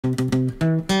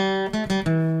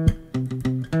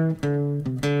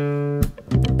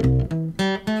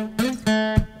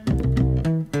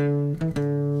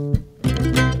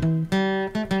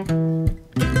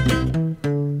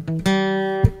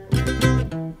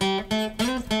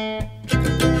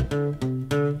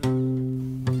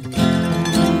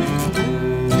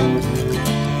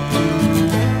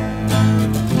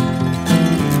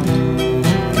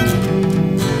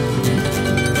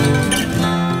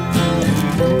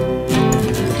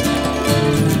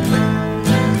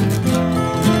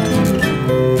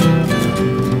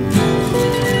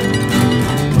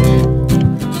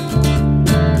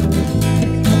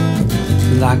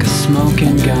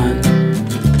smoking gun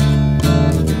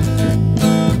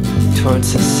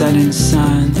towards the setting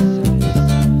sun.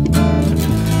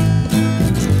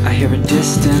 I hear a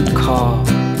distant call,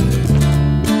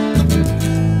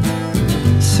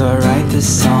 so I write this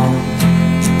song.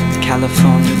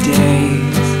 California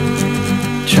days,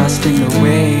 trusting the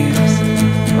waves,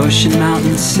 ocean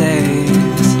mountain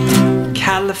saves.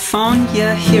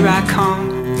 California, here I come,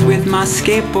 with my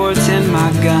skateboards and my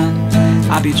gun.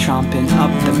 I'll be tromping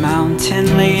up the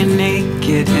mountain, laying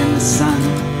naked in the sun.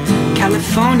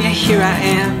 California, here I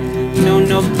am, know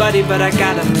nobody but I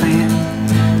got a plan.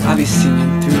 I'll be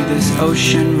singing through this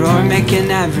ocean roar,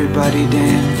 making everybody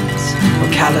dance. Oh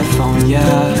California,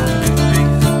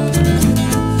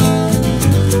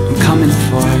 I'm coming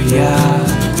for ya.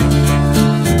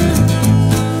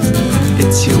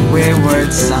 It's your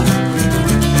wayward son,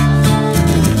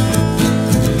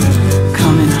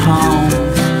 coming home,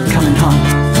 coming home.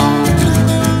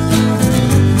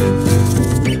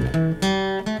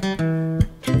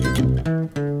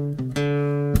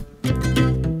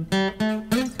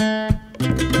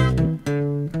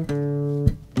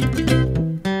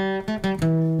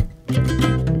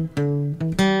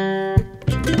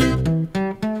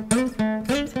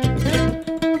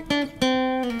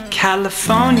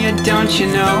 California, don't you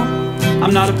know,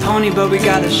 I'm not a pony but we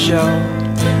got a show.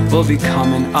 We'll be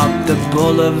coming up the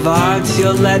boulevards,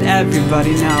 you'll let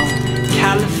everybody know.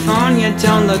 California,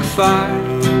 don't look far,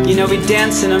 you know we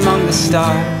dancing among the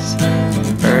stars.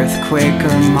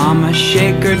 Earthquaker, mama,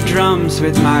 shaker, drums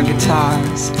with my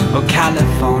guitars. Oh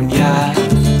California,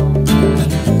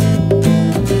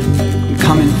 I'm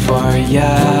coming for ya.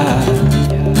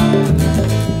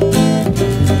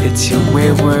 It's your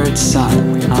wayward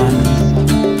son,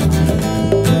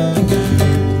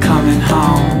 coming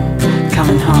home,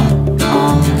 coming home.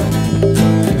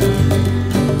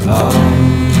 Oh,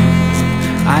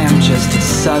 I am just a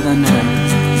southerner,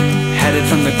 headed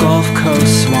from the Gulf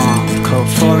Coast swamp, cold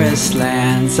forest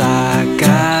lands. I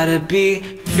gotta be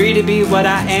free to be what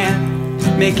I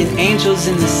am, making angels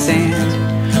in the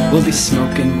sand. We'll be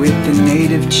smoking with the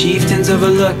native chieftains,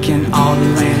 overlooking all the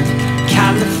land.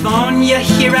 California,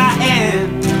 here I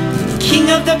am, king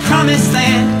of the promised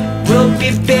land. We'll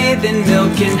be bathing,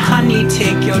 milk and honey,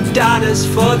 take your daughters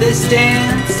for this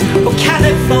dance. Oh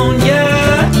California,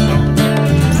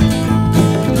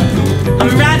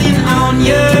 I'm riding on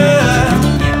you.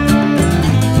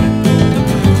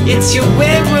 It's your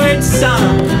wayward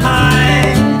son,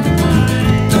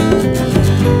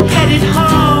 headed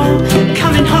home,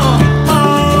 coming home.